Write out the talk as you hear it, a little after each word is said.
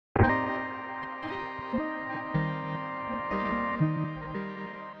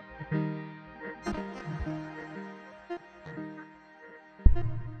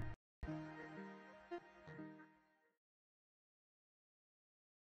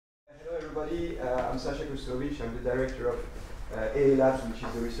everybody. I'm Sasha Kostovic. I'm the director of AA Labs, which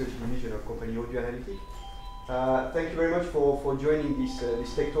is the research division of company Audio Analytics. Thank you very much for joining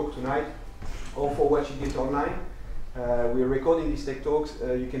this tech talk tonight, or for watching it online. We are recording these tech talks.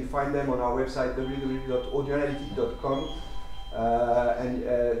 You can find them on our website www.audioanalytic.com, and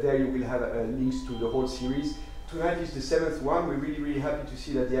there you will have links to the whole series. Tonight is the 7th one. We're really happy to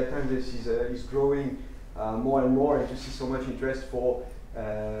see that the attendance is growing more and more, and to see so much interest for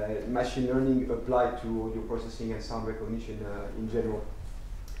machine learning applied to audio processing and sound recognition in general.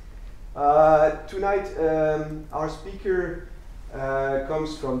 Tonight, our speaker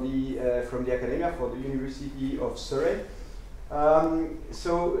comes from the academia, for the University of Surrey. This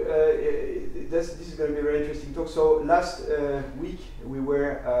is going to be a very interesting talk. So last week we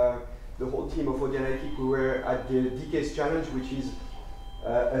were the whole team of Audio Analytic. We were at the DK's challenge, which is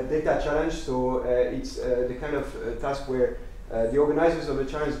a data challenge. So it's the kind of task where the organizers of the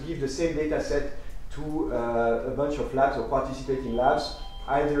challenge give the same data set to a bunch of labs or participating labs,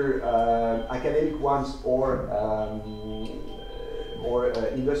 either academic ones or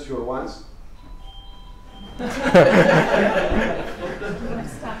industrial ones.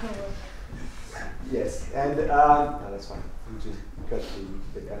 Yes, and no, that's fine. We just cut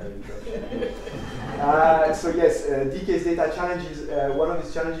the kind of introduction. So yes, DK's data challenge is one of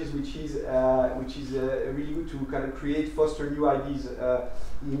these challenges which is really good to kind of foster new ideas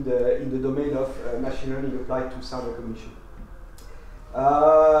in the domain of machine learning applied to sound recognition.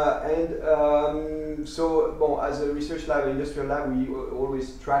 So, well, as a research lab, industrial lab, we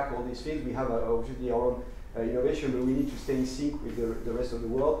always track all these things. We have obviously our own innovation, but we need to stay in sync with the rest of the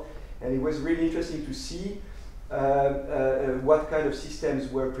world. And it was really interesting to see what kind of systems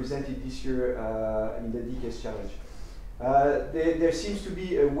were presented this year in the DK's challenge. There seems to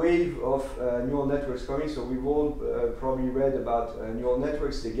be a wave of neural networks coming, so we've all probably read about neural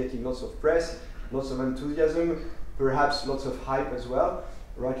networks. They're getting lots of press, lots of enthusiasm, perhaps lots of hype as well,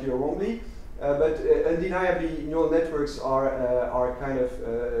 rightly or wrongly. But undeniably, neural networks are kind of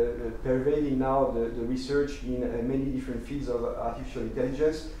pervading now the research in many different fields of artificial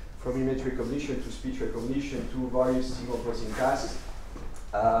intelligence, from image recognition to speech recognition to various signal processing tasks.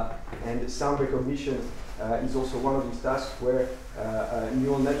 And sound recognition is also one of these tasks where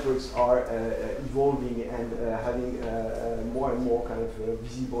neural networks are evolving and having more and more kind of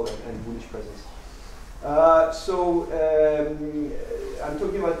visible and bullish presence. I'm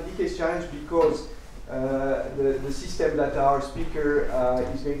talking about the DK's challenge because the system that our speaker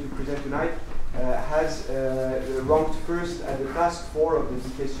is going to present tonight has ranked first at the task 4 of the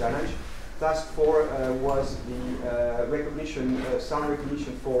DK's challenge. Task 4 was the recognition, sound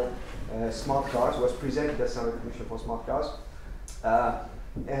recognition for smart cars, was presented as sound recognition for smart cars.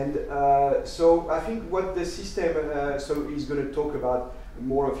 So I think what the system, so he's going to talk about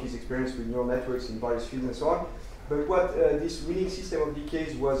more of his experience with neural networks in various fields and so on. But what this winning system of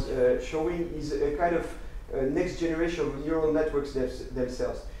DK's was showing is a kind of next generation of neural networks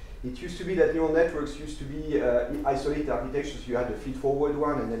themselves. It used to be that neural networks used to be isolated architectures. You had the feed-forward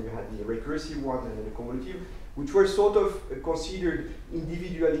one, and then you had the recursive one, and then the convolutive, which were sort of considered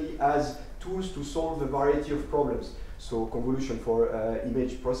individually as tools to solve a variety of problems. So convolution for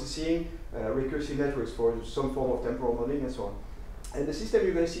image processing, recursive networks for some form of temporal modeling, and so on. And the system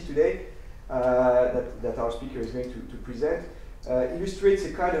you're going to see today, that our speaker is going to present, illustrates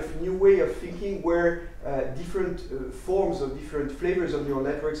a kind of new way of thinking where different forms of different flavors of neural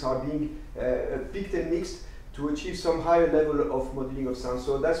networks are being picked and mixed to achieve some higher level of modeling of sound.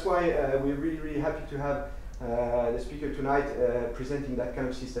 So that's why we're really happy to have the speaker tonight presenting that kind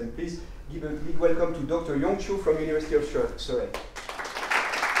of system. Please give a big welcome to Dr. Yong Xu from University of Surrey.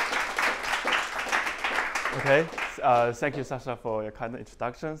 Okay, thank you, Sasha, for your kind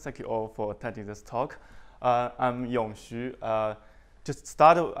introduction. Thank you all for attending this talk. I'm Yong Xu. To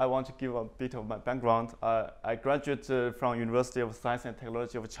start, I want to give a bit of my background. I graduated from University of Science and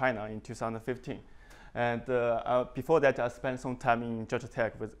Technology of China in 2015. And before that, I spent some time in Georgia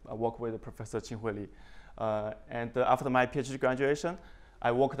Tech I worked with Professor Qinghui Li. And after my PhD graduation,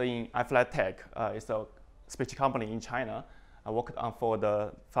 I worked in iFlight Tech. It's a speech company in China. I worked on for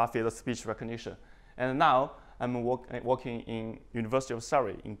the far-field speech recognition. And now I'm working in University of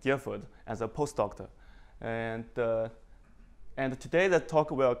Surrey in Guildford as a postdoctor. And today the talk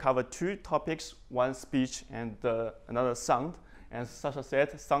will cover 2 topics, one speech and another sound. And Sasha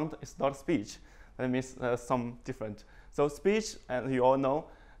said, sound is not speech. That means some different. So speech, as you all know,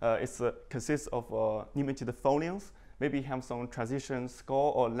 consists of limited phonemes. Maybe have some transition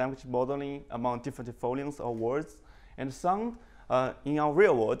score or language modeling among different phonemes or words. And sound, in our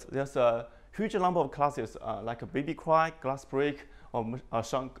real world, there's a huge number of classes like a baby cry, glass break,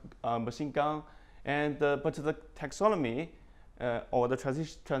 or machine gun, and but the taxonomy or the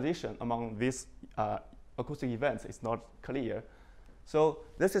transition among these acoustic events is not clear. So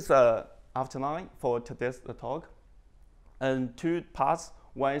this is the outline for today's talk, and two parts.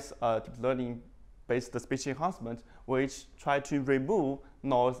 One is deep learning-based speech enhancement, which try to remove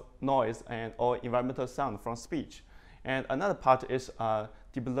noise and or environmental sound from speech. And another part is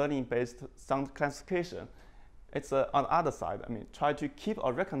deep learning-based sound classification. It's on the other side. I mean, try to keep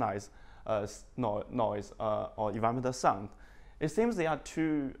or recognize noise or environmental sound. It seems they are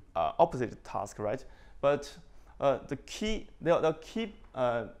two opposite tasks, right? But the key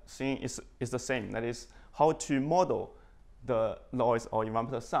thing is the same. That is how to model the noise or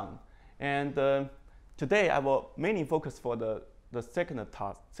environmental sound. And today I will mainly focus for the second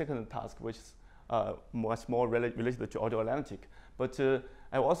task, which is much more related to audio analytic. But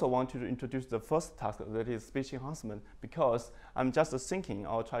I also want to introduce the first task, that is speech enhancement, because I'm just thinking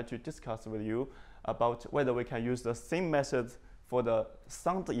I'll try to discuss with you about whether we can use the same method for the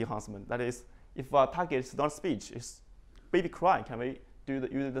sound enhancement. That is, if our target is not speech, it's baby cry, can we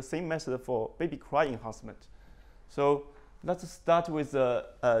use the same method for baby cry enhancement? So let's start with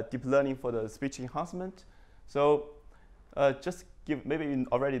deep learning for the speech enhancement. So just give, maybe you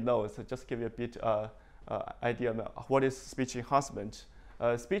already know, so just give you a bit idea of what is speech enhancement.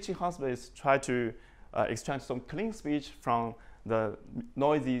 Speech enhancement is try to extract some clean speech from the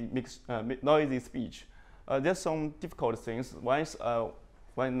noisy speech. There's some difficult things. One is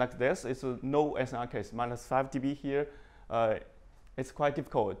when like this, it's a no SNR case, -5 dB here. It's quite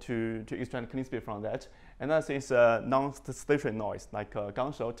difficult to extract clean speech from that. Another thing is non-stationary noise, like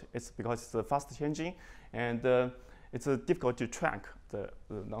gunshot. It's because it's fast changing, and it's difficult to track the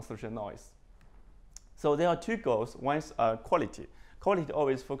non-stationary noise. So there are two goals. One is quality. Quality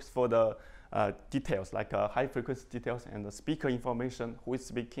always focuses for the details, like high frequency details and the speaker information, who is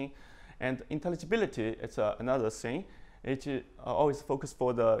speaking. And intelligibility, it's another thing. It always focuses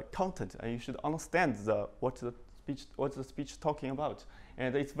for the content, and you should understand what the speech talking about.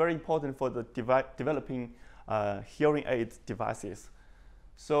 And it's very important for the developing hearing aid devices.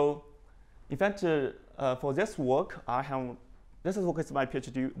 So in fact, for this work, this is my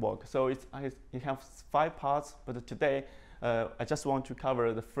PhD work. So it has 5 parts, but today I just want to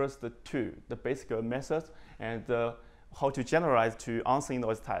cover the first 2, the basic methods and how to generalize to answering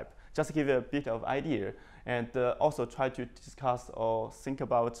noise type. Just to give you a bit of idea, and also try to discuss or think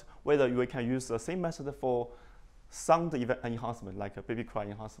about whether we can use the same method for sound enhancement, like a baby cry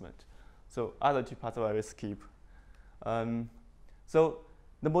enhancement. So other 2 parts I will skip. So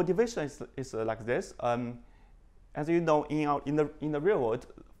the motivation is like this. As you know, in the real world,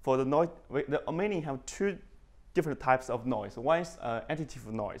 for the noise, we mainly have 2 different types of noise. One is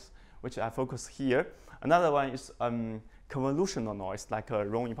additive noise, which I focus here. Another one is convolutional noise, like a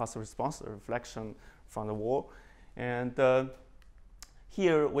wrong impulse response, a reflection from the wall. And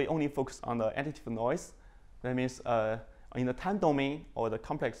here we only focus on the additive noise. That means in the time domain or the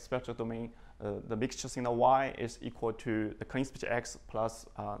complex spectral domain, the mixture signal Y is equal to the clean speech X plus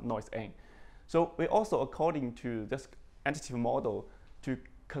noise N. So we also, according to this additive model, to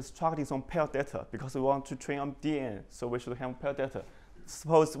constructing some paired data, because we want to train on DN, so we should have paired data.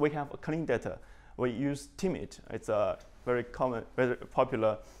 Suppose we have a clean data. We use TIMIT. It's a very common, very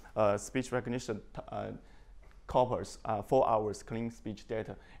popular speech recognition corpus, 4 hours clean speech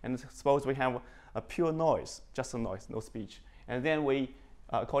data. And suppose we have a pure noise, just a noise, no speech. And then we,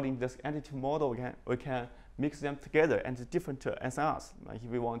 according to this additive model, we can mix them together into different SNRs. Like if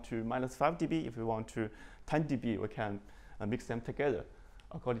we want to -5 dB, if we want to 10 dB, we can mix them together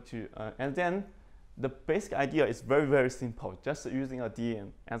according to, and then the basic idea is very, very simple, just using a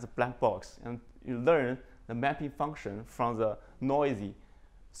DN as a black box, and you learn the mapping function from the noisy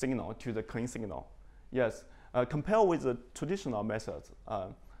signal to the clean signal. Yes, compared with the traditional methods,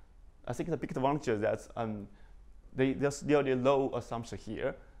 I think the big advantage is that there's really low assumption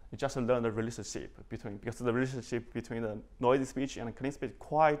here. You just learn the relationship because the relationship between the noisy speech and the clean speech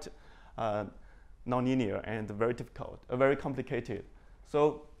quite nonlinear and very difficult, very complicated.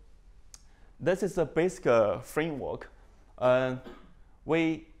 So this is a basic framework.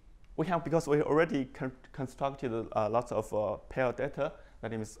 We have, because we already constructed lots of paired data,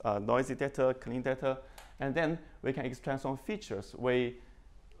 that is noisy data, clean data, and then we can extract some features. We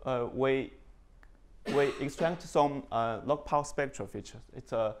extract some log power spectral features.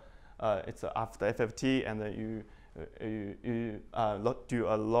 It's after FFT, and then you do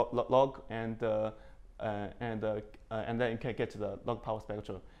a log, and then you can get the log power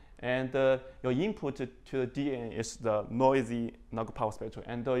spectrum. And your input to the DN is the noisy log power spectrum,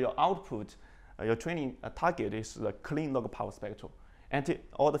 and your output, your training target is the clean log power spectrum. and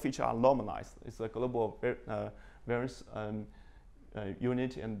all the features are normalized. It's a global variance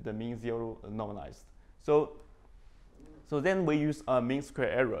unit and the mean zero normalized. So then we use a mean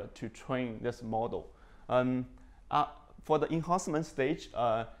square error to train this model. For the enhancement stage,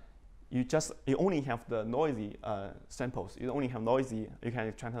 you only have the noisy samples. You only have noisy. You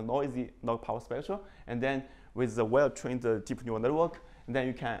can train a noisy log power spectrum, and then with the well-trained deep neural network, and then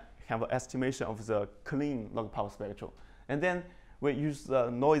you can have an estimation of the clean log power spectrum. And then we use the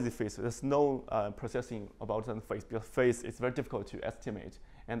noisy phase. There's no processing about the phase, because phase is very difficult to estimate,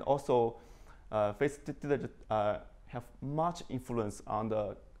 and also phase didn't have much influence on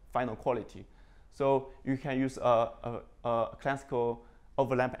the final quality. So you can use a classical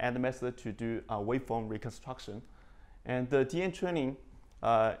overlap and method to do a waveform reconstruction. And the DNA training,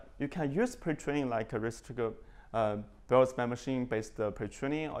 you can use pre-training like a restricted Boltzmann machine-based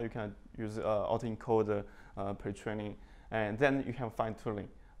pre-training, or you can use autoencode pre-training, and then you have fine-tuning.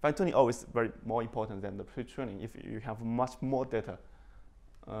 Fine-tuning always very more important than the pre-training if you have much more data.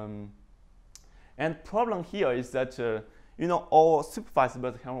 And problem here is that all supervised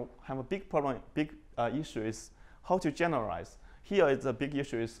methods have a big problem. Big issue is how to generalize. Here is a big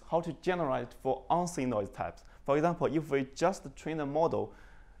issue is how to generalize for unseen noise types. For example, if we just train a model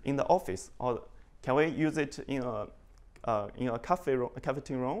in the office, or can we use it in a cafeteria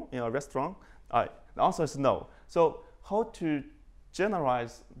room, in a restaurant? The answer is no. So how to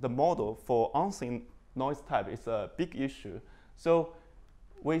generalize the model for unseen noise type is a big issue. So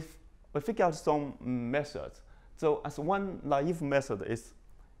we figure out some methods. So as one naive method is,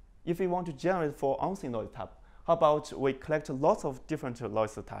 if we want to generate for unseen noise type, how about we collect lots of different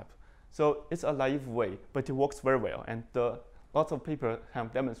noise types? So it's a naive way, but it works very well, and lots of people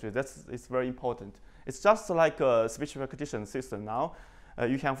have demonstrated that it's very important. It's just like a speech recognition system now.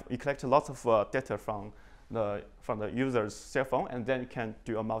 You collect lots of data from the user's cell phone, and then you can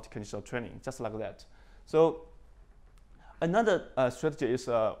do a multi-conditional training, just like that. So another strategy is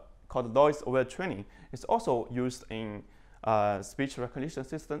called noise-aware training. It's also used in speech recognition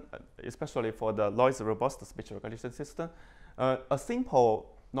system, especially for the noise-robust speech recognition system. A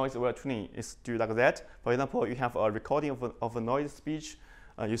simple noise-aware training is do like that. For example, you have a recording of a noise speech.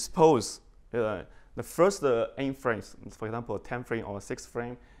 You suppose the first n frames, for example, 10 frame or 6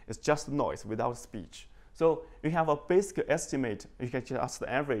 frame, is just noise without speech. So you have a basic estimate. You can just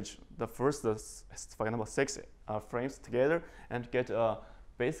average the first, for example, 6 frames together and get a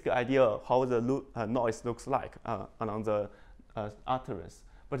basic idea how the noise looks like along the utterance.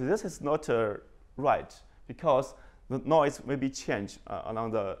 But this is not right, because the noise may be changed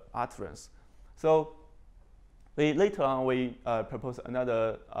along the utterance. So later on we propose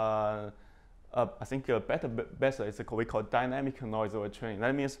another, I think a better method is we call dynamic noise over training.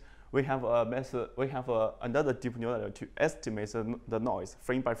 That means we have a method, we have another deep neural network to estimate the noise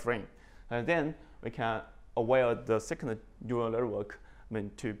frame by frame, and then we can aware the second neural network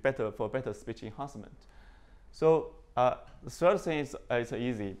for better speech enhancement. So the third thing is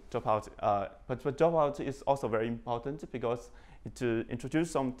easy dropout, but dropout is also very important because it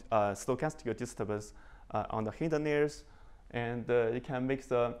introduces some stochastic disturbance on the hidden layers, and it can make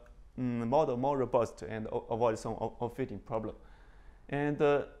the model more robust and avoid some overfitting problem. And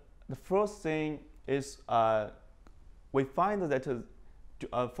the first thing is we find that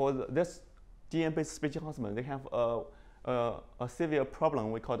for this DNA-based speech enhancement, they have a severe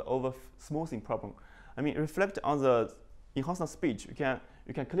problem we call the over-smoothing problem. I mean, reflect on the enhancement speech, you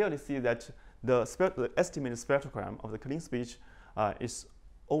can clearly see that the estimated spectrogram of the clean speech is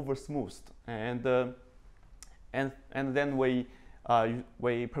over-smoothed, and then we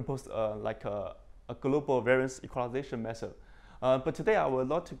propose like a global variance equalization method. But today I will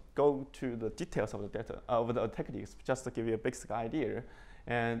not go to the details of the data of the techniques, just to give you a basic idea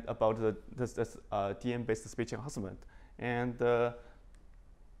and about this DM-based speech enhancement. And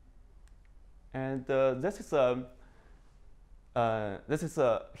this is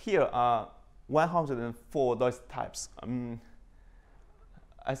here are 104 noise types.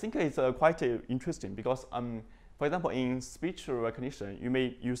 I think it's quite interesting because for example, in speech recognition, you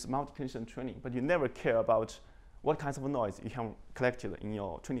may use multi-condition training, but you never care about what kinds of noise you have collected in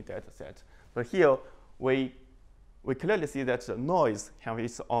your training data set. But here, we clearly see that the noise has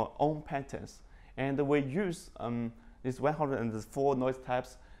its own patterns. And we use these 104 noise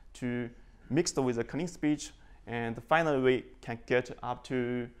types to mix with the clean speech, and finally we can get up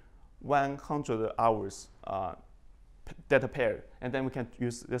to 100 hours data pair, and then we can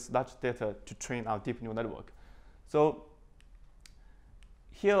use this large data to train our deep neural network. So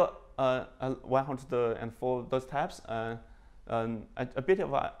here 104 those types, a bit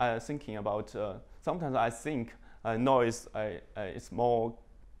of thinking about, sometimes I think noise is more,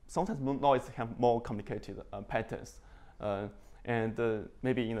 sometimes noise have more complicated patterns. And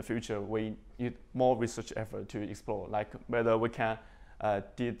maybe in the future we need more research effort to explore, like whether we can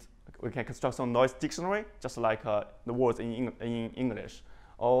construct some noise dictionary, just like the words in English,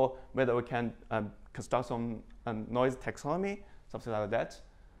 or whether we can construct some noise taxonomy, something like that.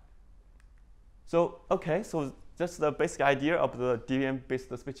 So okay, so that's the basic idea of the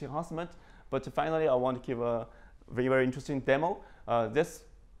DVM-based speech enhancement. But finally, I want to give a very, very interesting demo. This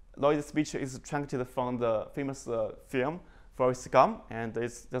noisy speech is extracted from the famous film Forrest Gump, and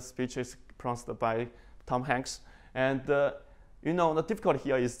this speech is pronounced by Tom Hanks. And you know, the difficulty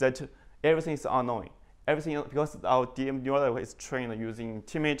here is that everything is unknown. Everything, because our DM neural network is trained using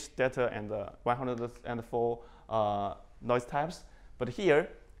image data and 104 noise types. But here,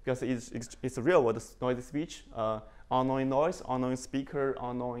 because it's a real world noisy speech, unknown noise, unknown speaker,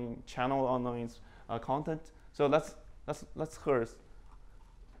 unknown channel, unknown content. So let's hear.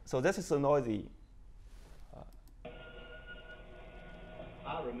 So this is a noisy.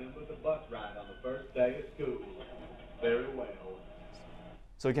 I remember the bus ride on the first day of school very well.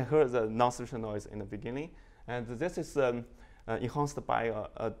 So you can hear the non-solution noise in the beginning, and this is enhanced by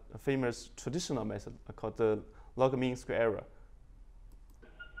a famous traditional method called the log mean square error.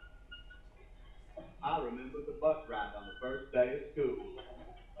 I remember the bus ride on the first day of school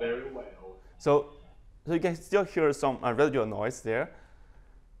very well. So you can still hear some residual noise there.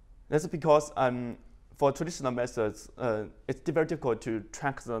 That's because for traditional methods, it's very difficult to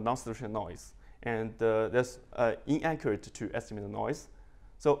track the non-solution noise, and that's inaccurate to estimate the noise.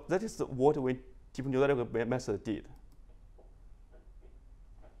 So that is what we deep neural network method did.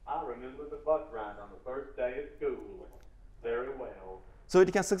 I remember the bus ride on the first day of school very well. So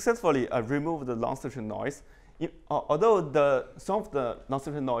it can successfully remove the non-solution noise, although some of the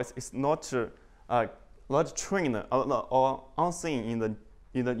non-solution noise is not trained or unseen in the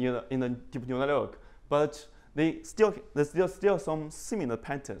deep neural network, but there's still some similar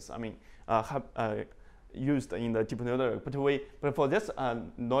patterns. I mean, have used in the deep neural network. But for this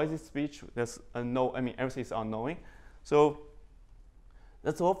noisy speech, there's everything is unknown. So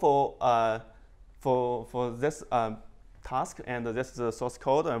that's all for this task, and this is the source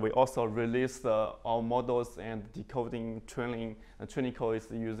code, and we also released our models and decoding training code is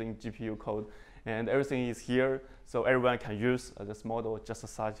using GPU code, and everything is here, so everyone can use this model, just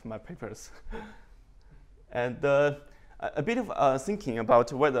cite my papers. And a bit of thinking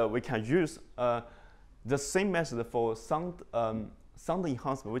about whether we can use the same method for sound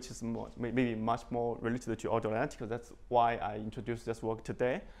enhancement, which is maybe much more related to audio analytics. That's why I introduced this work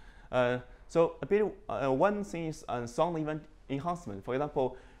today. So a bit one thing is sound event enhancement. For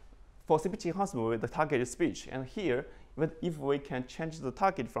example, for speech enhancement with the targeted speech, and here, if we can change the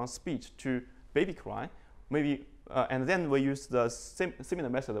target from speech to baby cry, maybe, and then we use the similar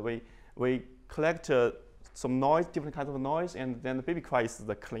method. We collect some noise, different kinds of noise, and then the baby cry is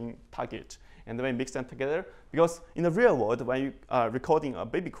the clean target, and then we mix them together. Because in the real world, when you are recording a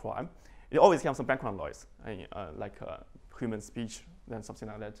baby cry, it always has some background noise, like human speech, then something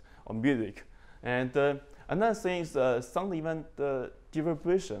like that, or music. And another thing is sound event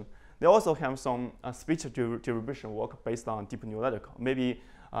deliberation. They also have some speech deliberation work based on deep neural network. Maybe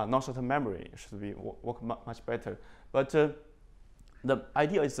non-short-term memory should be work much better. But the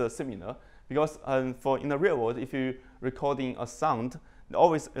idea is similar, because in the real world, if you're recording a sound,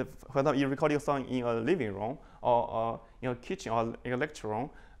 always, for example, you're recording a sound in a living room or in a kitchen or in a lecture room,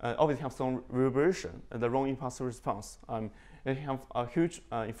 always have some reverberation, the wrong impulse response. It have a huge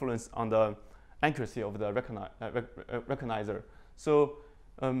influence on the accuracy of the recognizer. So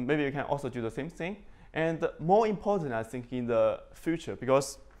maybe you can also do the same thing. And more important, I think, in the future,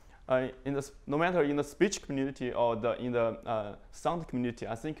 because no matter in the speech community or in the sound community,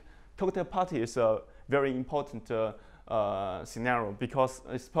 I think cocktail party is a very important scenario, because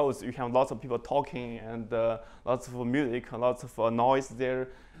I suppose you have lots of people talking and lots of music, lots of noise there.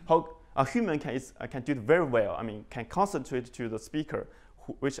 How a human can do it very well. I mean, can concentrate to the speaker,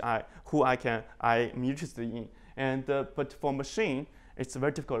 who I'm interested in. And but for machine, it's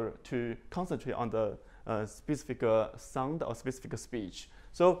very difficult to concentrate on the specific sound or specific speech.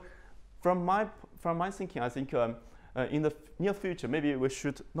 So from my thinking, I think in the near future, maybe we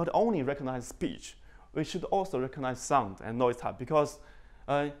should not only recognize speech, we should also recognize sound and noise type, because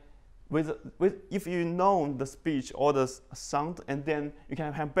if you know the speech or the sound, and then you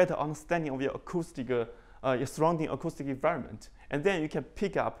can have better understanding of your acoustic, your surrounding acoustic environment, and then you can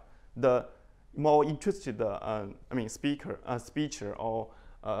pick up the more interested, speaker or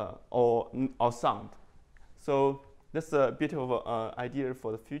sound. So that's a bit of an idea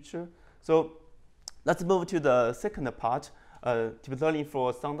for the future. So let's move to the second part, deep learning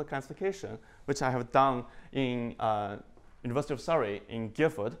for sound classification, which I have done in University of Surrey in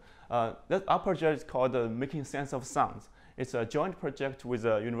Guildford. Our project is called Making Sense of Sounds. It's a joint project with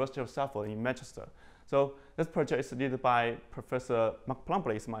the University of Suffolk in Manchester. So this project is led by Professor Mark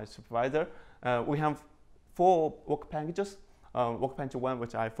Plumbley, is my supervisor. We have 4 work packages. Work package 1,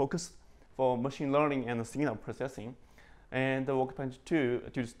 which I focused for machine learning and signal processing. And the work package 2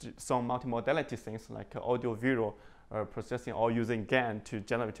 do some multimodality things like audio visual processing, or using GAN to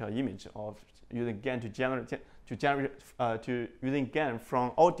generate an image, or using GAN using GAN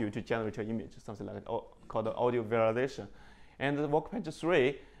from audio to generate an image, something like that, called audio visualization. And the work package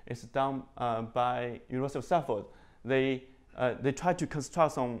 3 is done by University of Suffolk. They try to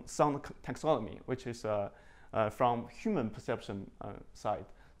construct some sound taxonomy, which is from human perception side.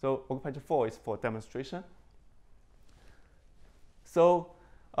 So work package 4 is for demonstration. So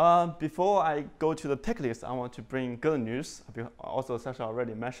before I go to the techniques, I want to bring good news. Also, Sasha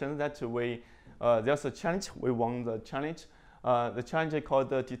already mentioned that there's a challenge. We won the challenge. The challenge is called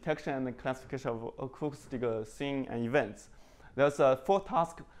the detection and classification of acoustic scenes and events. There's 4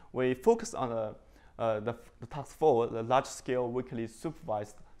 tasks. We focus on the task 4, the large-scale weakly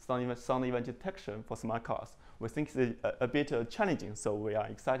supervised sound event detection for smart cars. We think it's a bit challenging, so we are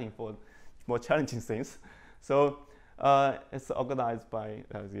excited for more challenging things. So it's organized by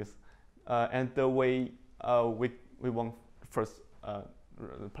this, and we won first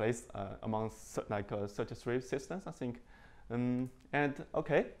place among 33 systems, I think. And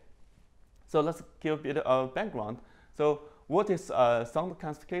okay, so let's give a bit of background. So what is sound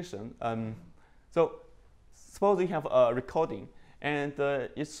classification? So suppose you have a recording, and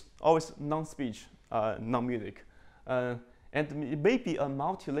it's always non-speech, non-music, and it may be a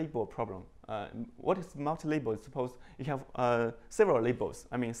multi-label problem. What is multi-label? Suppose you have several labels.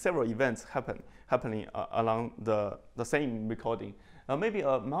 I mean, several events happening along the same recording. Maybe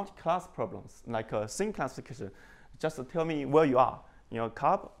a multi-class problems like scene classification. Just tell me where you are in a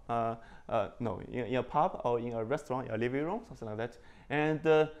car, in a pub or in a restaurant, in a living room, something like that.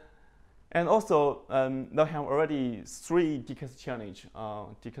 And also they have already 3 decades challenge.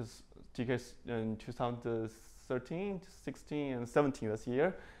 Decades in 2013, 16, and 17 this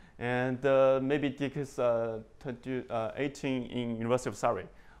year. And maybe decades 2018 in University of Surrey.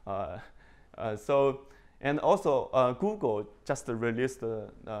 And also Google just released a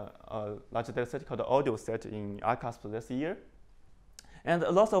large data set called the audio set in iCasper this year. And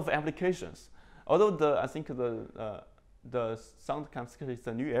a lot of applications. Although I think the sound classification is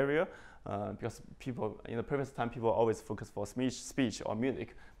a new area, because people in the previous time people always focus for speech or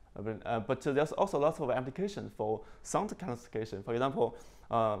music, but there's also lots of applications for sound classification. For example,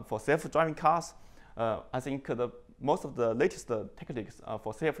 for self-driving cars, I think most of the latest techniques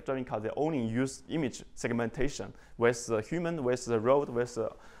for self-driving cars, they only use image segmentation with the human, with the road, with the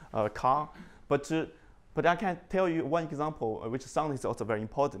car. But I can tell you one example, which sound is also very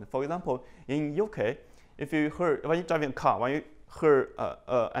important. For example, in UK, if you heard, when you're driving a car, when you heard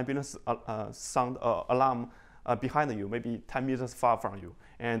ambulance sound alarm behind you, maybe 10 meters far from you,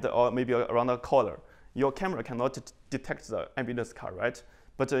 and or maybe around a corner, your camera cannot detect the ambulance car, right?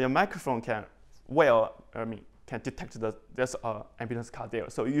 But your microphone can detect there's an ambulance car there.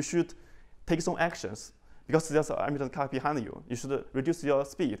 So you should take some actions because there's an ambulance car behind you. You should reduce your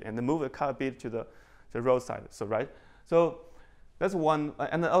speed and move the car a bit to the roadside. So right. So that's one.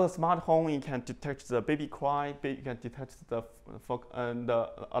 And the other smart home, you can detect the baby cry. You can detect the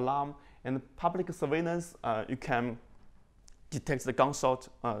alarm. And public surveillance, you can detect the gunshot.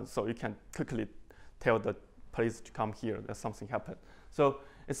 So you can quickly tell the police to come here. That something happened. So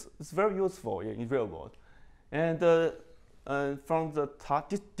it's very useful in real world. And from the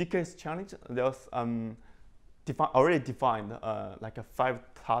decades challenge, there's already defined like a 5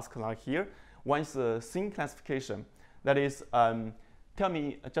 tasks like here. One is scene classification. That is, tell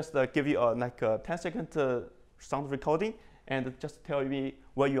me, just give you like a 10-second sound recording, and just tell me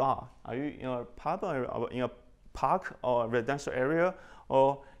where you are. Are you in a pub, or in a park, or residential area,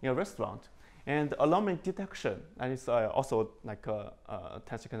 or in a restaurant? And alarm detection, that is also like a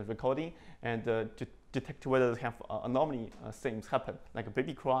 10-second recording, and to detect whether they have anomaly things happen, like a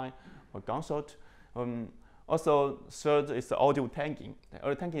baby cry or gunshot. Also, third is audio tagging.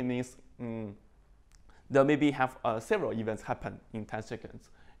 Audio tagging means there maybe have several events happen in 10 seconds.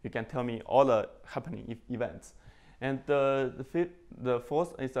 You can tell me all the happening events. And the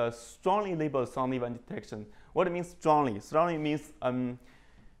fourth is a strongly labeled sound event detection. What it means strongly? Strongly means I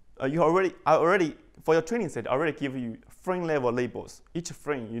already for your training set, I already give you frame level labels. Each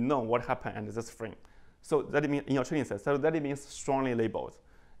frame, you know what happened in this frame. So that means in your training set, so that means strongly labeled.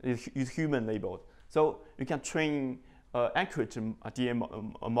 It's human labeled. So you can train accurate DM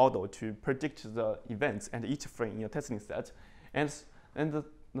model to predict the events and each frame in your testing set. And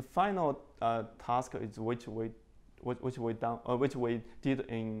the final task is which we did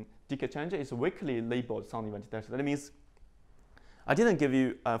in DK Challenger is weakly labeled sound event detection. That means I didn't give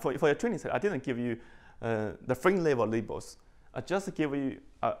you for your training set. I didn't give you the frame level labels. I just give you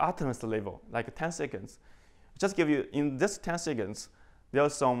utterance level, like 10 seconds. Just give you in this 10 seconds,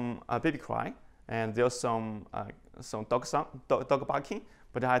 there's some baby cry and there's some dog barking,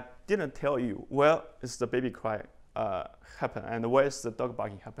 but I didn't tell you where is the baby cry happen and where is the dog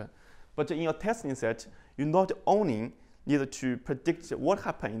barking happen. But in your testing set, you not only need to predict what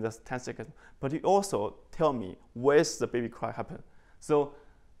happened in this 10 seconds, but you also tell me where is the baby cry happen. So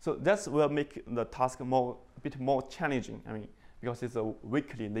that will make the task a bit more challenging. I mean, because it's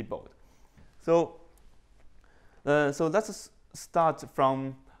weakly labeled. So let's start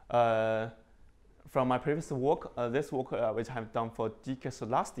from my previous work. This work which I have done for DKS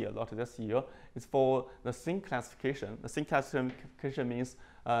last year, not this year, is for the scene classification. The scene classification means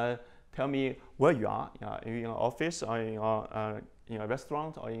tell me where you are in an office or in a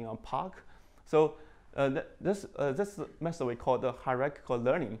restaurant or in a park. So this method we call the hierarchical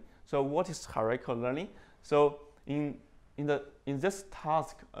learning. So what is hierarchical learning? So in this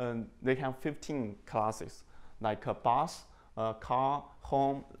task, they have 15 classes, like a bus, a car,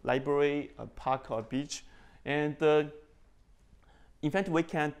 home, library, a park or beach. And in fact, we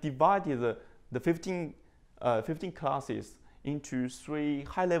can divide the 15 classes into 3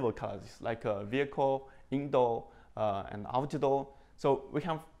 high-level classes, like vehicle, indoor, and outdoor. So we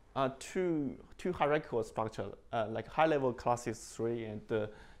have two hierarchical structure, like high-level classes 3 and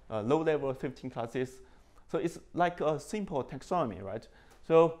low-level 15 classes. So it's like a simple taxonomy, right?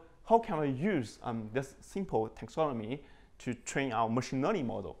 So how can we use this simple taxonomy to train our machine learning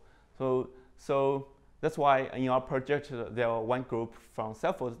model? So that's why in our project, there are one group from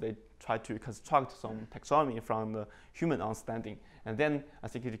Salesforce, they try to construct some taxonomy from the human understanding. And then I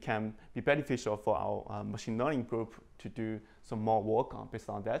think it can be beneficial for our machine learning group to do some more work based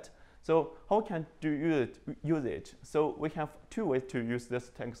on that. So how can you use it? So we have 2 ways to use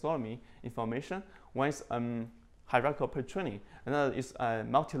this taxonomy information. One is hierarchical pre-training, another is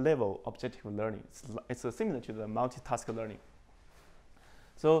multi-level objective learning. It's similar to the multitask learning.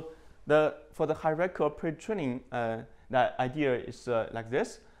 So for the hierarchical pre-training, the idea is like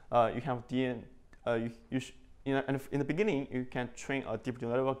this. You have in the beginning, you can train a deep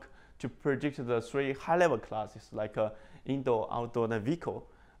neural network to predict the 3 high-level classes, like indoor, outdoor, and vehicle.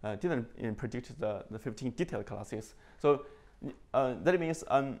 Didn't predict the 15 detailed classes. So that means,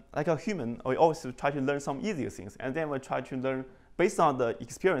 like a human, we always try to learn some easier things, and then we try to learn based on the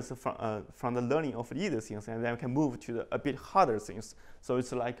experience from the learning of easier things, and then we can move to a bit harder things. So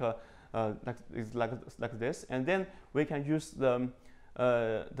it's like this, and then we can use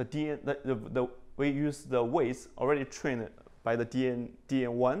we use the weights already trained by the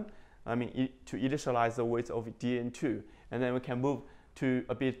DN1. I mean, to initialize the weights of DN2, and then we can move to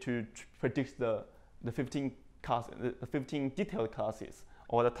a bit to predict the 15 detailed classes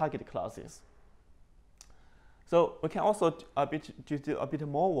or the target classes. So we can also do a bit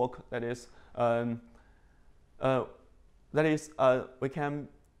more work. That is, we can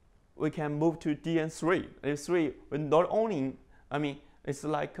move to DN3. DN3, we not only, I mean, it's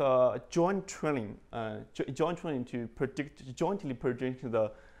like a joint training to jointly predict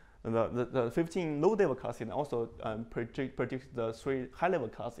the 15 low-level classes and also predict the 3 high-level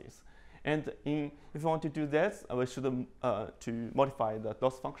classes. And if you want to do that, we should to modify the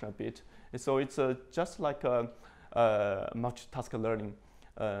loss function a bit. And so it's just like a multitask learning.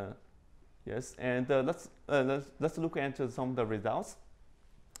 Yes, and let's look into some of the results.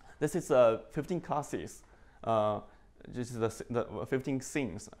 This is 15 classes. This is the 15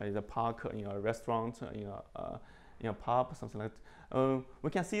 scenes in a park, in a restaurant, in a pub, something like that. We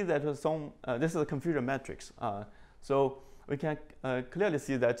can see that this is a confusion matrix. So we can clearly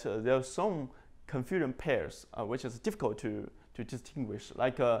see that there are some confusion pairs which is difficult to distinguish,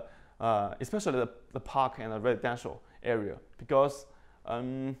 like especially the park and the residential area, because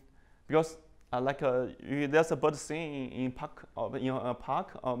there's a bird singing in park or in a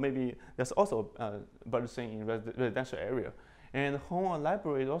park, or maybe there's also bird singing in residential area. And home and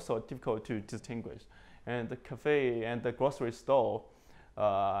library is also difficult to distinguish. And the cafe and the grocery store,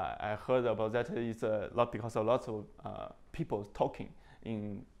 I heard about that is a lot because of lots of people talking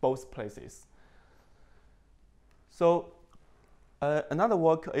in both places. So another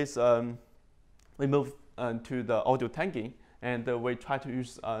work is we move to the audio tagging, and we try to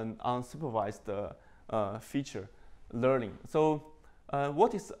use an unsupervised feature learning. So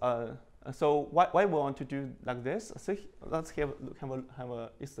what is So why we want to do like this? So let's have a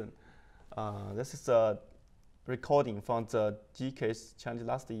listen. This is a recording from the GK's challenge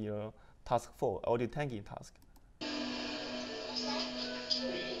last year, task 4, audio tagging task.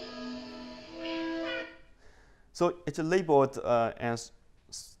 So it's labeled as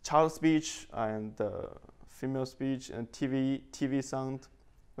child speech and female speech and TV sound.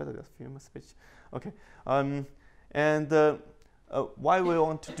 Whether that's female speech, okay. Why we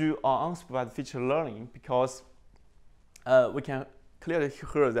want to do unsupervised feature learning? Because we can clearly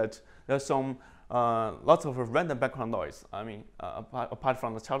hear that there's some lots of random background noise. I mean, apart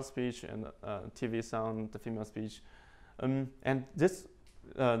from the child speech and TV sound, the female speech, and this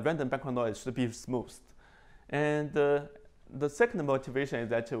random background noise should be smoothed. And the second motivation is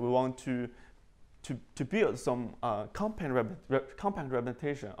that we want to build some compact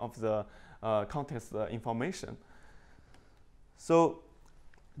representation of the context information. So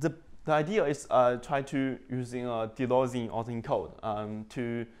the idea is try to using delousing autoencode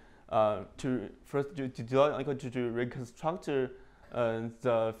to reconstruct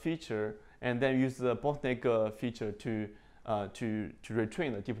the feature and then use the bottleneck feature to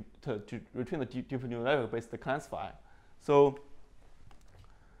retrain the deep neural network based classifier. So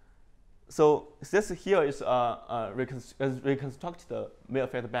this here is reconstruct the mail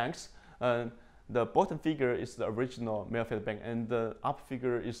effect banks. The bottom figure is the original mail effect bank, and the up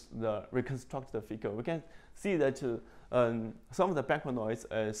figure is the reconstructed figure. We can see that some of the background noise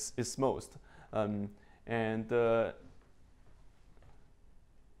is smoothed, and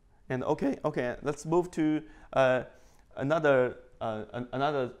okay, let's move to another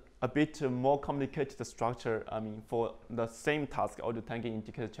a bit more complicated structure. I mean, for the same task, audio tagging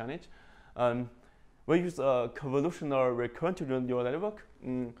indicator challenge, we use a convolutional recurrent neural network.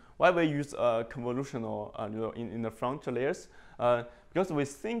 Why we use convolutional in the front layers? Because we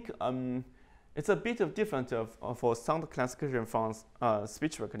think it's a bit of different for sound classification from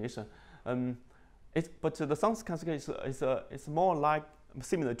speech recognition. But the sound classification is more like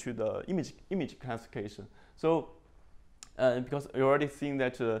similar to the image classification. So because you already seen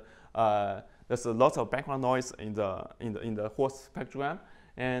that there's a lot of background noise in the whole spectrum,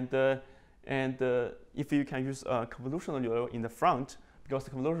 and if you can use convolutional neural in the front, because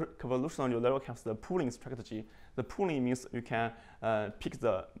the convolutional neural network has the pooling strategy. The pooling means you can pick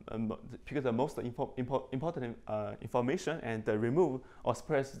the most important information and remove or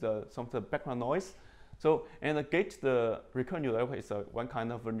suppress some of the background noise. So and the gate, the recurrent neural network is one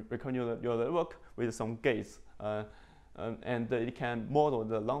kind of recurrent neural network with some gates, and it can model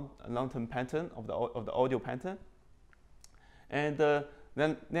the long-term pattern of the audio pattern, and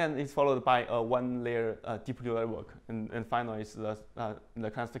then it's followed by a one-layer deep neural network, and finally is the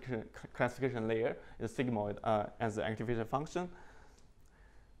classification layer is sigmoid as the activation function.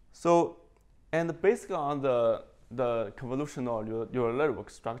 So, and based on the convolutional neural network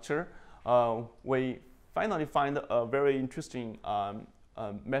structure, we finally find a very interesting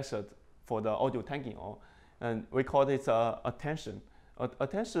method for the audio tagging, and we call it attention.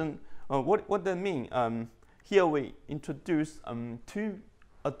 Attention. What that mean? Here we introduce two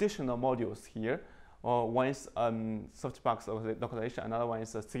additional modules here. One is softbox localization, another one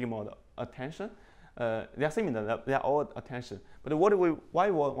is sigmoid attention. They are similar, they are all attention. But why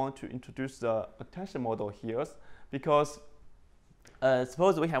we want to introduce the attention model here? Because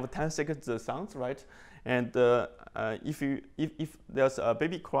suppose we have 10 seconds sounds, right? And if there's a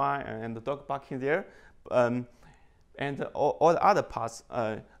baby cry and the dog barking there, and all the other parts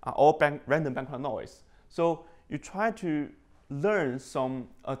are all random background noise. So you try to learn some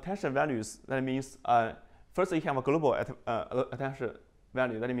attention values. That means first you have a global attention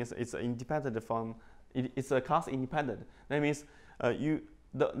value. That means it's independent from, it's a class independent. That means the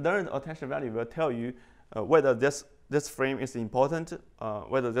learned attention value will tell you whether this frame is important,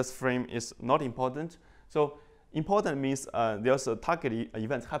 whether this frame is not important. So important means there's a target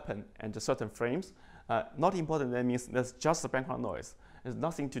events happen at certain frames. Not important, that means there's just a background noise. It's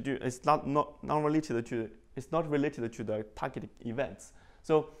nothing to do. It's not related to. It's not related to the target events.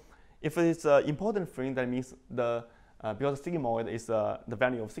 So, if it's an important frame, that means because sigmoid is the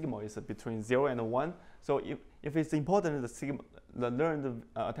value of sigmoid is between 0 and 1. So if it's important, the learned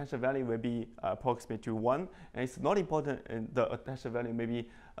attention value will be approximately to 1, and it's not important, and the attention value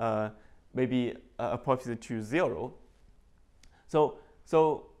may be approximately to 0. So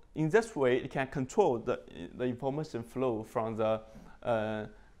in this way, it can control the information flow from the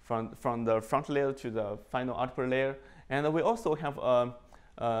front layer to the final output layer. And we also have a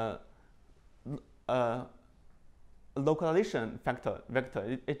localization vector.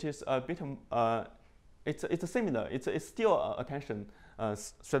 It is a bit it's similar. It's still attention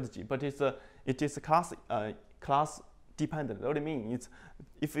strategy, but it is class dependent. What do you mean? It's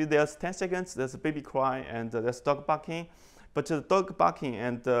if there's 10 seconds, there's a baby cry and there's dog barking, but the dog barking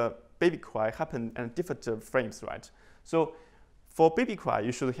and baby cry happen at different frames, right? So for baby cry,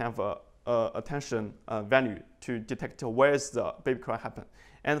 you should have a attention value to detect where is the baby cry happen.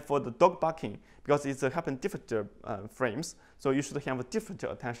 And for the dog barking, because it's happen different frames, so you should have different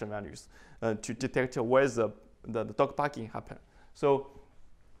attention values to detect where is the dog barking happen. So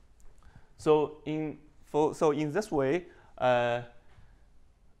in this way, the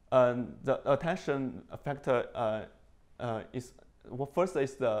attention factor is first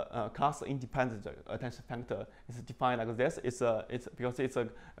is the class independent attention factor is defined like this. It's because it's a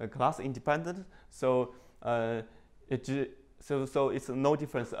class independent, so so it's no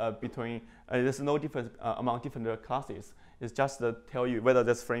difference between there's no difference among different classes. It's just to tell you whether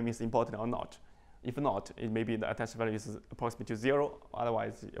this frame is important or not. If not, it may be the attention value is approximately to 0,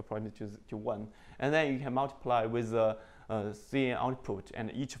 otherwise approximately to 1. And then you can multiply with the CN output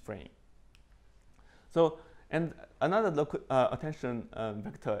and each frame. So, and another attention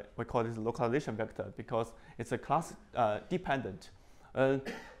vector, we call this localization vector because it's a class dependent. Because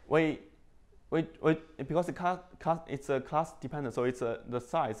it's a class dependent, so the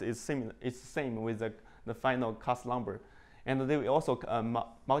size is same with the final class number. And they will also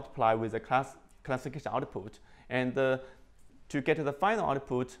multiply with the classification output. And to get to the final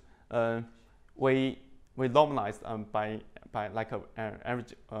output, we normalize by like an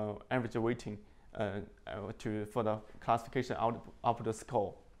average weighting for the classification output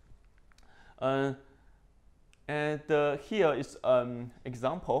score. And here is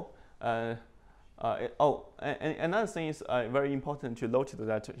example. And another thing is very important to note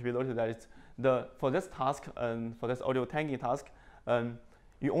that is for this task for this audio tagging task,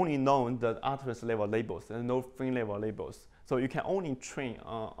 you only know the utterance level labels and no frame level labels. So you can only train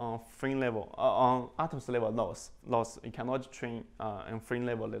on frame level on utterance level loss. You cannot train on frame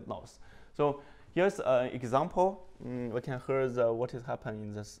level loss. So here's an example. We can hear what is happening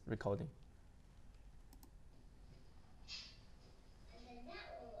in this recording.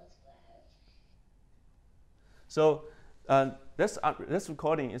 So this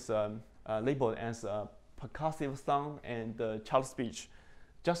recording is labeled as percussive sound and child speech.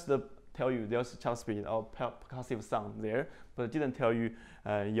 Just to tell you there's child speech or percussive sound there, but it didn't tell you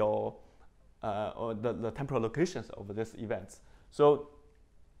or the temporal locations of these events. So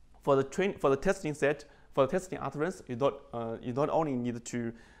for the testing set, for the testing utterance, you not only need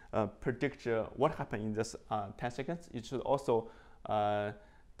to predict what happened in this 10 seconds, you should also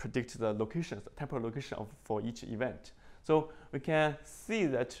predict the locations, temporal location for each event. So we can see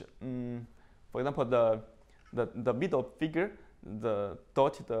that, for example, the middle figure, the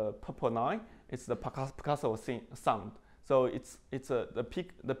dotted purple line, is the percussive sound. So the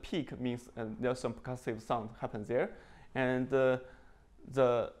peak means there's some percussive sound happens there, and the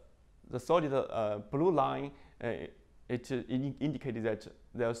solid blue line it indicated that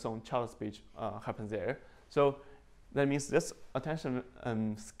there's some child speech happens there. So that means this attention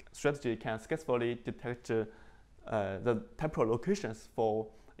strategy can successfully detect the temporal locations for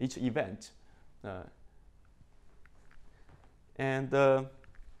each event. And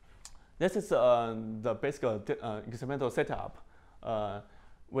this is the basic experimental setup.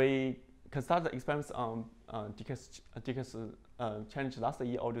 We can start the experiments on DK's challenge last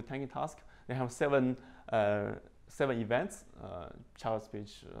year audio tagging task. They have seven events: child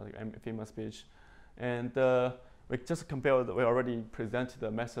speech, female speech, and we just compared. We already presented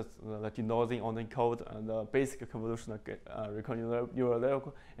the methods, the denoising on encode, and the basic convolutional recurrent neural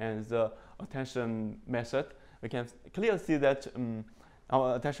network, and the attention method. We can clearly see that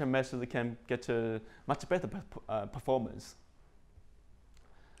our attention method can get much better performance.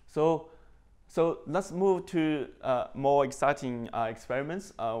 So let's move to more exciting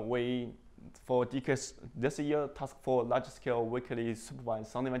experiments. For DK's this year, task for large-scale weekly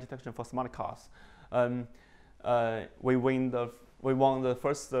supervised sound event detection for smart cars. We won the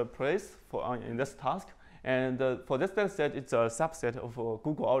first place in this task, and for this data set, it's a subset of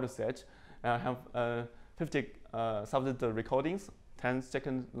Google audio set. I have 50,000 recordings,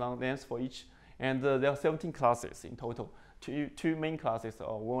 10-second long length for each, and there are 17 classes in total. Two main classes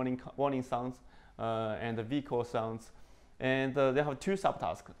are warning sounds and vehicle sounds, and they have two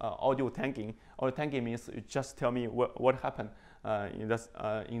subtasks: audio tagging. Audio tagging means you just tell me what happened in this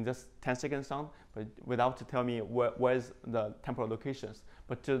 10-second sound, but without tell me where's the temporal locations.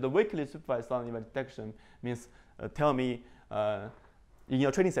 But the weekly supervised sound event detection means tell me. In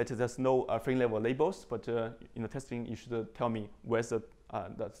your training set, there's no frame level labels, but in the testing, you should tell me where the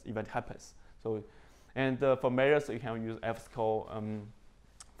event happens. So, And for measures, you can use F-score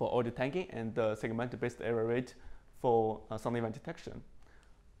for audio tagging and segment-based error rate for sound event detection.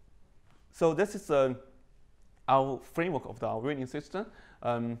 So this is our framework of our reading system.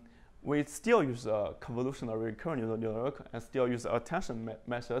 We still use a convolutional recurrent neural network and still use attention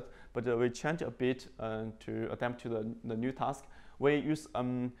method, but we change a bit to adapt to the new task. We use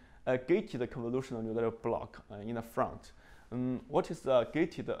a gated convolutional neural network block in the front. What is a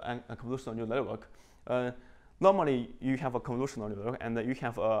gated convolutional neural network? Normally, you have a convolutional network and you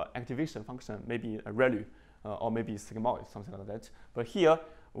have an activation function, maybe a ReLU or maybe sigmoid, something like that. But here,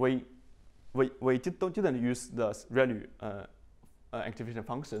 we didn't use the ReLU activation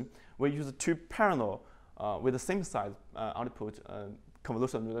function. We use two parallel with the same size output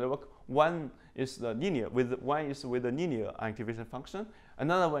convolutional neural network. One is the linear with the linear activation function.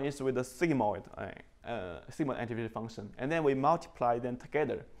 Another one is with the sigmoid activation function. And then we multiply them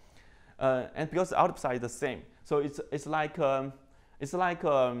together. And because the output size is the same, so it's like a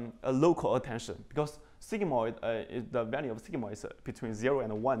local attention, because sigmoid the value of sigmoid is between 0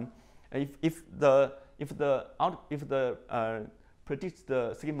 and 1. And if the predicts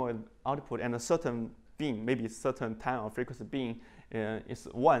the sigmoid output and a certain being, maybe certain time or frequency being is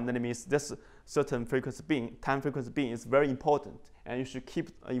 1, then it means this certain frequency being, time frequency being is very important, and you should keep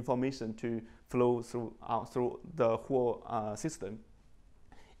information to flow through the whole system.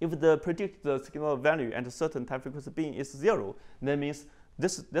 If the predict the signal value and a certain time frequency being is 0, that means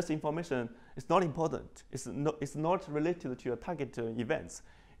this information is not important. It's not related to your target events.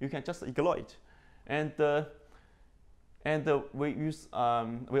 You can just ignore it. And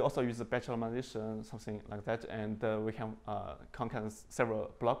we also use batch normalization, something like that, and we can concatenate several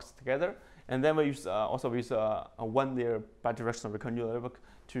blocks together. And then we also use a one-layer bidirectional recurrent neural network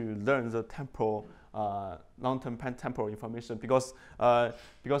to learn the temporal, long-term temporal information, because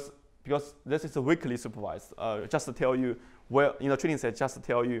this is a weakly supervised. Just to tell you where in the training set, just to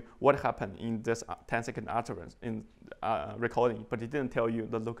tell you what happened in this 10-second utterance in recording, but it didn't tell you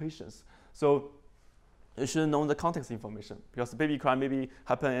the locations. So you should know the context information, because the baby cry maybe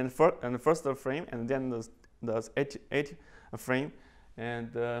happen in the first frame and then the 8th frame,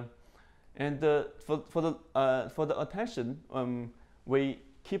 and for the attention, we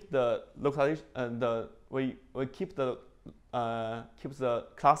keep the localization we keep the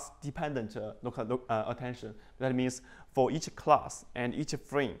class dependent attention. That means for each class and each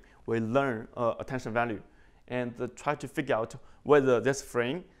frame, we learn attention value and try to figure out whether this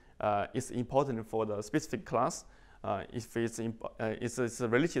frame is important for the specific class. If it's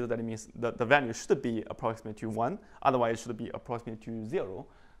related, that means the value should be approximate to 1, otherwise it should be approximate to 0.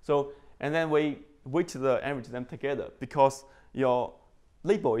 So, and then we weight the average them together, because your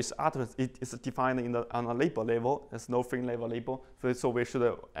label is defined on a label level. There's no frame level label, so we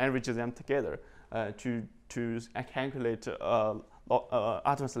should average them together to calculate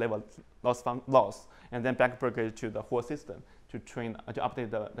utterance level loss, and then backpropagate to the whole system to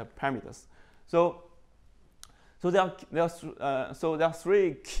update the parameters. So there are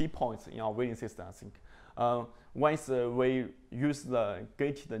three key points in our weighting system, I think. One is we use the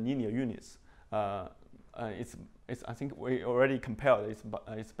gated linear units. I think we already compared it, but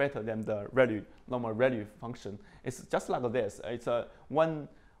it's better than the normal ReLU function. It's just like this. It's one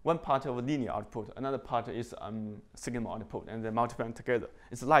part of linear output, another part is signal output, and then multiply them together.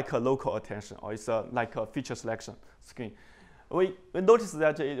 It's like a local attention, or it's like a feature selection scheme. We noticed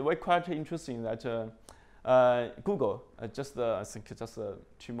that it was quite interesting that Google I think just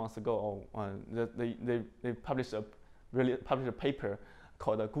 2 months ago, they published a paper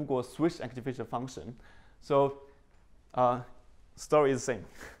called the Google Switch Activation Function. So story is the same.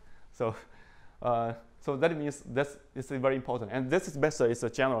 So that means this is very important, and this method is a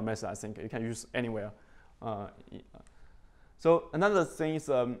general method. I think you can use anywhere. So another thing is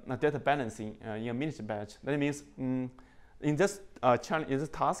data balancing in a miniature batch. That means in this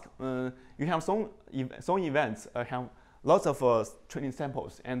task, you have some events have lots of training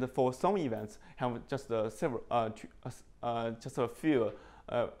samples, and for some events have just a few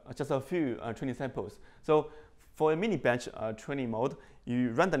training samples. So for a mini batch training mode,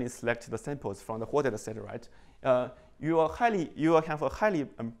 you randomly select the samples from the whole data set, right? You will have a highly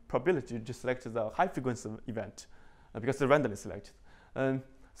probability to select the high frequency event because they're randomly selected.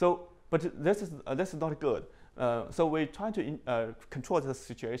 But this is not good. So we try to control this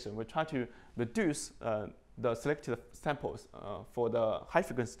situation. We try to reduce the selected samples for the high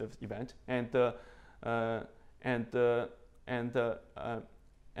frequency event and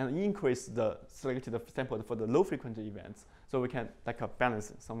increase the selected samples for the low frequency events. So we can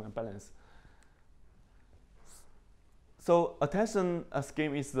balance, some balance. So attention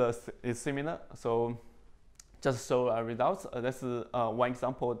scheme is similar. So just show results. This is one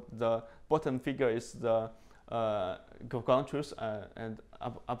example. The bottom figure is the ground truth, and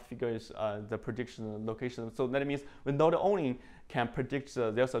up figure is the prediction location. So that means we not only can predict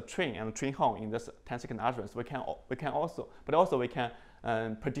there's a train and a train home in this 10-second address. We can also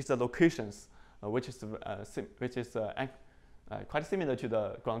predict the locations, which is quite similar to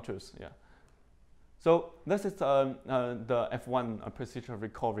the ground truth. Yeah. So this is the F1 precision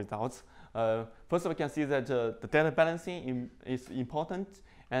recall results. First, we can see that the data balancing is important,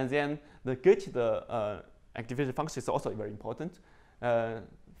 and then the gated activation function is also very important.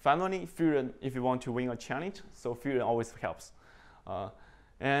 Finally, Fusion, if you want to win a challenge, so Fusion always helps.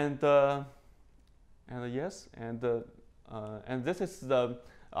 And this is the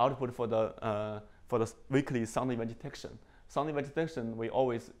output for the weekly sound event detection. Sound event detection, we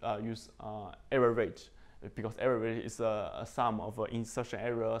always use error rate, because error rate is a sum of insertion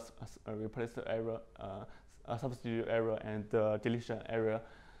errors, replacement error, substitute error, and deletion error.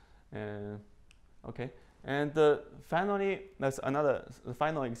 Okay, and finally, there's another. The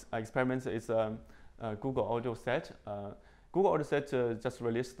final experiment is Google Audio Set. Google Audio Set just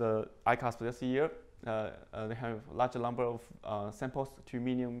released the iCast this year. They have a large number of samples, 2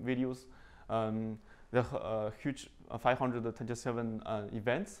 million videos. There are huge 527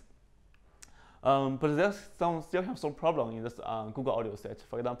 events. But there's still have some problem in this Google Audio Set.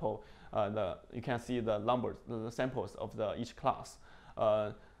 For example, you can see the numbers, the samples of each class.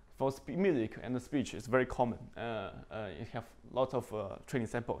 For music and speech, it's very common. You have lots of training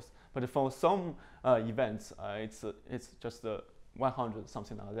samples. But for some events, it's just 100,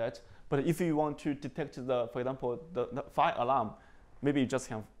 something like that. But if you want to detect for example, the fire alarm, maybe you just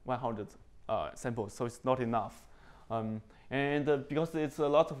have 100 samples, so it's not enough. Because it's a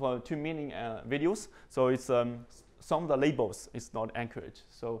lot of 2 million videos, so it's some of the labels is not accurate.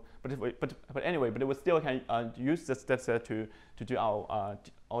 So, but anyway, we still can use this dataset to do our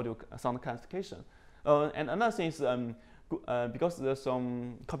audio sound classification. And another thing is because there's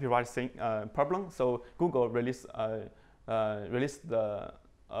some copyright problem, so Google released the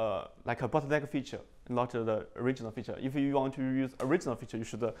like a bottleneck feature, not the original feature. If you want to use original feature, you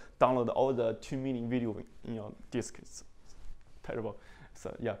should download all the 2 million video in your disk. It's terrible.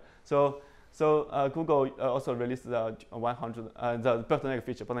 So yeah. So Google also released the 100 the bottleneck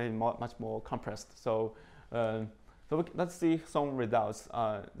feature, but it's much more compressed. So let's see some results.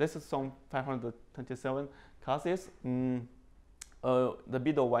 This is some 527 classes. The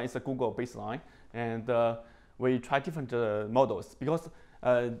middle one is a Google baseline, and we try different models because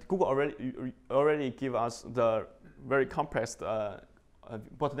Google already give us the very compressed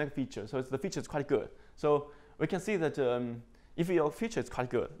bottleneck feature. So the feature is quite good. So we can see that if your feature is quite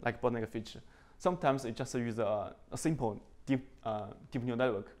good, like bottleneck feature, sometimes it just use a simple deep neural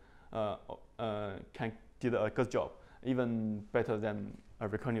network can do a good job, even better than a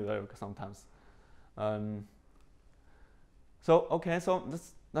recurrent neural network sometimes. So okay, so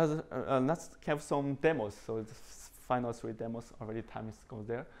let's have some demos. So the final 3 demos already time is goes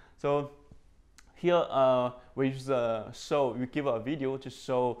there. So here we use we give a video to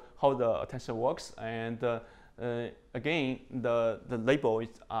show how the attention works, and again the label is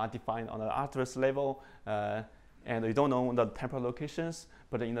defined on the address level, and you don't know the temporal locations.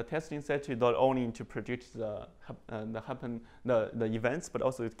 But in the testing set, you not only need to predict the events, but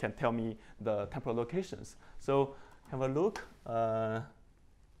also it can tell me the temporal locations. So have a look.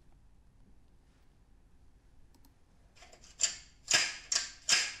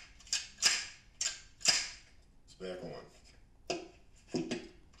 It's back on.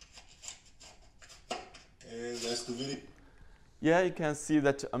 And that's the video. Yeah, you can see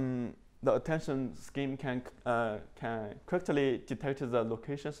that the attention scheme can correctly detect the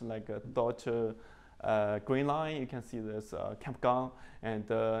locations, like a dot, green line. You can see there's a campground, and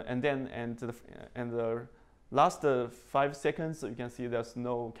the last 5 seconds, you can see there's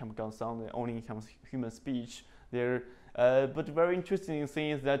no campground sound, only human speech there. But very interesting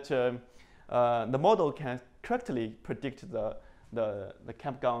thing is that the model can correctly predict the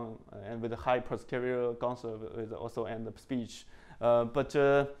campground and with a high posterior console with also and the speech. But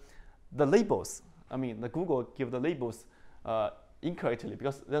the labels, the Google give the labels incorrectly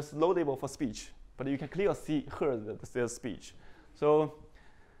because there's no label for speech, but you can clearly hear the speech. So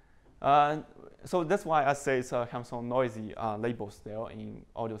that's why I say it's have some noisy labels there in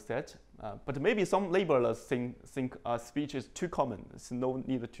audio set. But maybe some labelers think speech is too common. There's no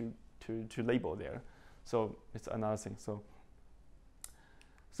need to label there. So it's another thing.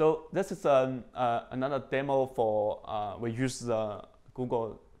 So this is another demo for we use the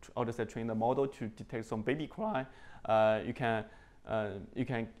Google train the model to detect some baby cry. You can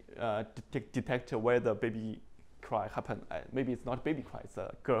detect where the baby cry happened. Maybe it's not baby cry; it's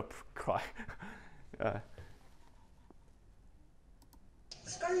a girl cry.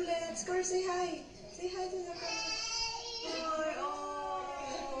 Scarlett, say hi. Say hi to the camera.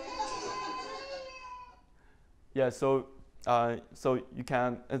 Yeah, so you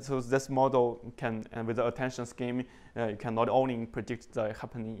can, so this model can, and with the attention scheme, you can not only predict the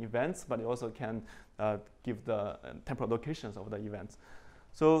happening events, but you also can give the temporal locations of the events.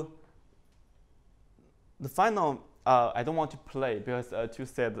 So the final, I don't want to play because to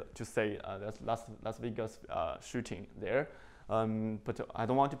say there's Las Vegas shooting there, but I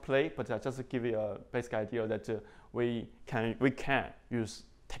don't want to play. But just to give you a basic idea that we can use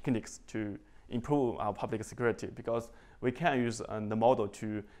techniques to improve our public security, because we can use the model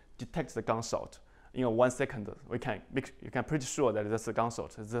to detect the gunshot. In 1 second, you can pretty sure that that's a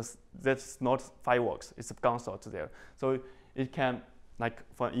gunshot. That's not fireworks. It's a gunshot there. So it can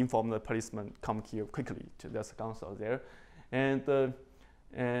inform the policeman come here quickly to there's a gunshot there. And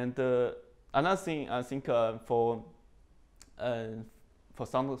another thing I think for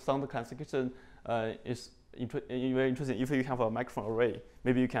sound classification is very interesting. If you have a microphone array,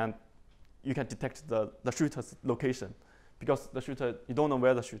 maybe you can detect the shooter's location, because the shooter, you don't know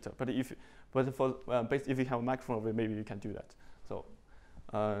where the shooter. But if you have a microphone array, maybe you can do that.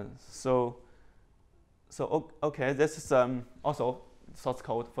 So okay, this is also source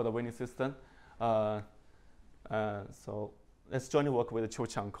code for the winning system. So let's jointly work with Qiu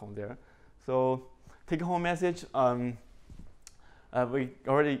Qiang Kong there. So take home message. We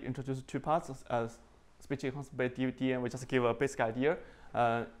already introduced 2 parts. Speech enhancement DM, we just give a basic idea.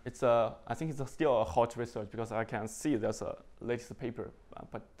 I think it's still a hot research, because I can see there's a latest paper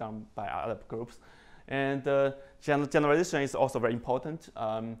done by other groups. And generalization is also very important.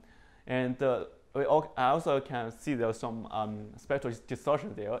 I also can see there's some spectral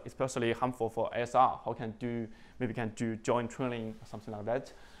distortion there, especially harmful for ASR. Maybe can do joint training or something like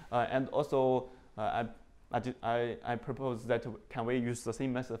that. And also, I propose that can we use the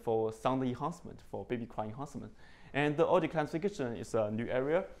same method for sound enhancement, for baby cry enhancement. And the audio classification is a new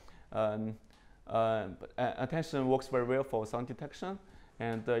area. But attention works very well for sound detection,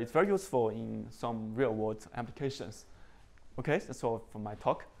 and it's very useful in some real-world applications. Okay, that's all for my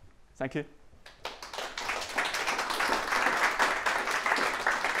talk. Thank you.